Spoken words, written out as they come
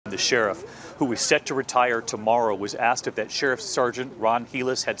sheriff, who was set to retire tomorrow, was asked if that Sheriff Sergeant Ron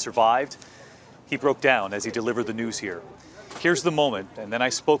Helus had survived. He broke down as he delivered the news here. Here's the moment, and then I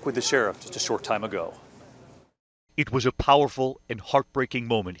spoke with the sheriff just a short time ago. It was a powerful and heartbreaking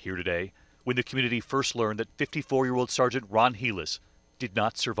moment here today when the community first learned that 54-year-old Sergeant Ron Helus did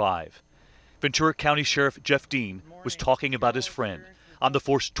not survive. Ventura County Sheriff Jeff Dean was talking about his friend. On the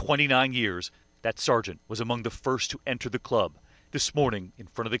force 29 years, that sergeant was among the first to enter the club. This morning, in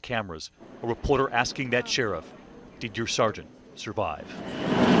front of the cameras, a reporter asking that sheriff, did your sergeant survive?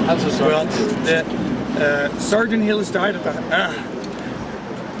 How's the sergeant? Well, Sergeant Helus died at the...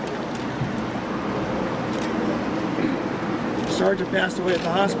 Sergeant passed away at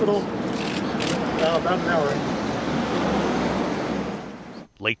the hospital about an hour.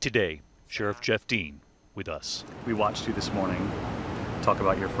 Late today, Sheriff Jeff Dean with us. We watched you this morning talk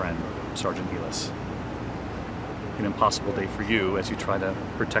about your friend, Sergeant Helus. An impossible day for you as you try to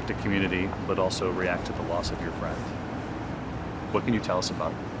protect the community, but also react to the loss of your friend. What can you tell us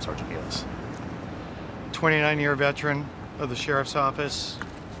about Sergeant Helus? 29-year veteran of the Sheriff's Office,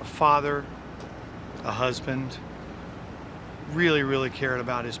 a father, a husband, really cared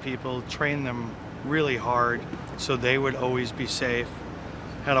about his people, trained them really hard so they would always be safe.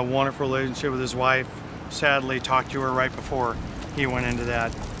 Had a wonderful relationship with his wife. Sadly, talked to her right before he went into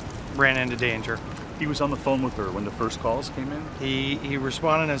that, ran into danger. He was on the phone with her when the first calls came in? He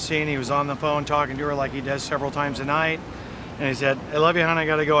responded to the scene. He was on the phone talking to her like he does several times a night. And he said, I love you, hon, I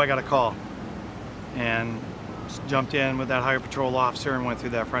gotta go, I got a call. And jumped in with that highway patrol officer and went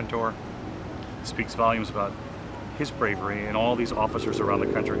through that front door. Speaks volumes about his bravery and all these officers around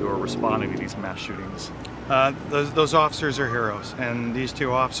the country who are responding to these mass shootings. Those officers are heroes, and these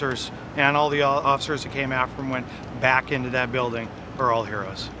two officers and all the officers that came after them went back into that building are all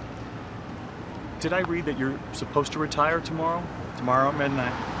heroes. Did I read that you're supposed to retire tomorrow? Tomorrow at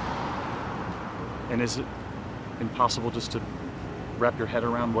midnight. And is it impossible just to wrap your head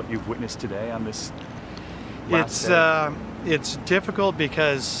around what you've witnessed today on this last day? It's difficult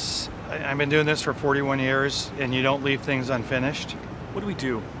because I've been doing this for 41 years and you don't leave things unfinished. What do we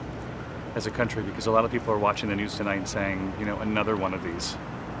do as a country? Because a lot of people are watching the news tonight and saying, you know, another one of these.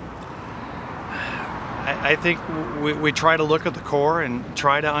 I think we try to look at the core and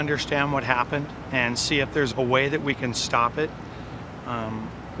try to understand what happened and see if there's a way that we can stop it.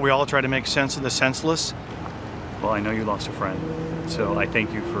 We all try to make sense of the senseless. Well, I know you lost a friend, so I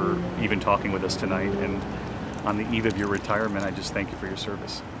thank you for even talking with us tonight. And on the eve of your retirement, I just thank you for your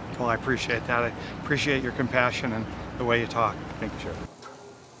service. Well, I appreciate that. I appreciate your compassion and the way you talk. Thank you, Sheriff.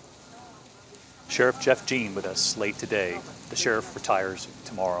 Sheriff Jeff Dean with us late today. The sheriff retires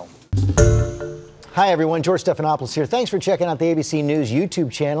tomorrow. Hi everyone, George Stephanopoulos here. Thanks for checking out the ABC News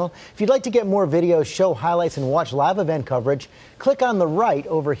YouTube channel. If you'd like to get more videos, show highlights, and watch live event coverage, click on the right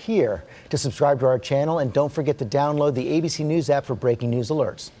over here to subscribe to our channel, and don't forget to download the ABC News app for breaking news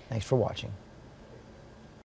alerts. Thanks for watching.